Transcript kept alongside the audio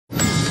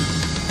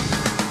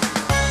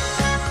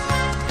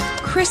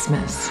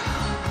Christmas.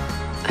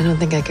 I don't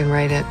think I can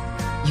write it.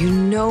 You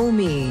know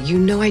me. You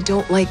know I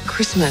don't like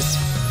Christmas.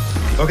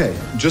 Okay,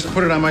 just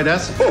put it on my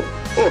desk.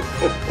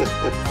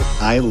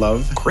 I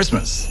love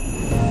Christmas.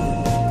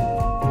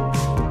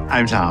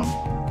 I'm Tom.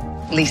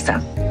 Lisa.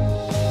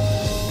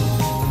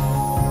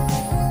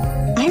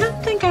 I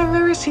don't think I've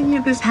ever seen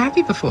you this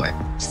happy before.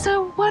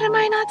 So what am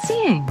I not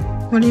seeing?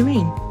 What do you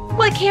mean?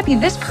 Well, it can't be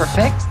this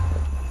perfect.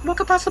 What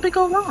could possibly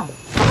go wrong?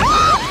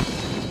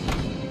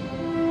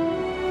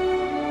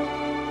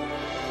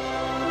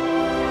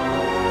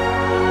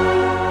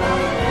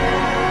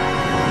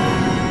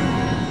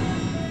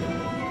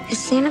 Is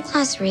Santa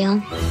Claus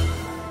real?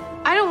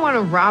 I don't want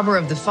to rob her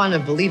of the fun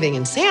of believing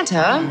in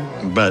Santa.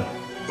 But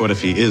what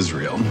if he is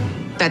real?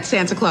 That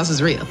Santa Claus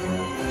is real.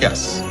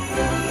 Yes.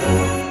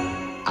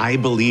 I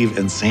believe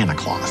in Santa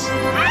Claus.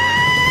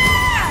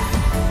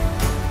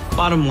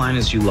 Bottom line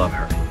is you love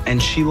her, and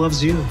she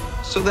loves you.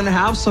 So then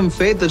have some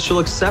faith that she'll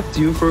accept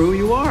you for who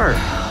you are.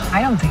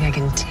 I don't think I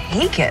can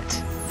take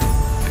it.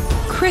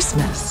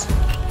 Christmas.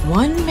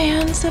 One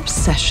man's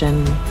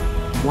obsession,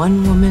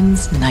 one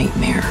woman's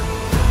nightmare.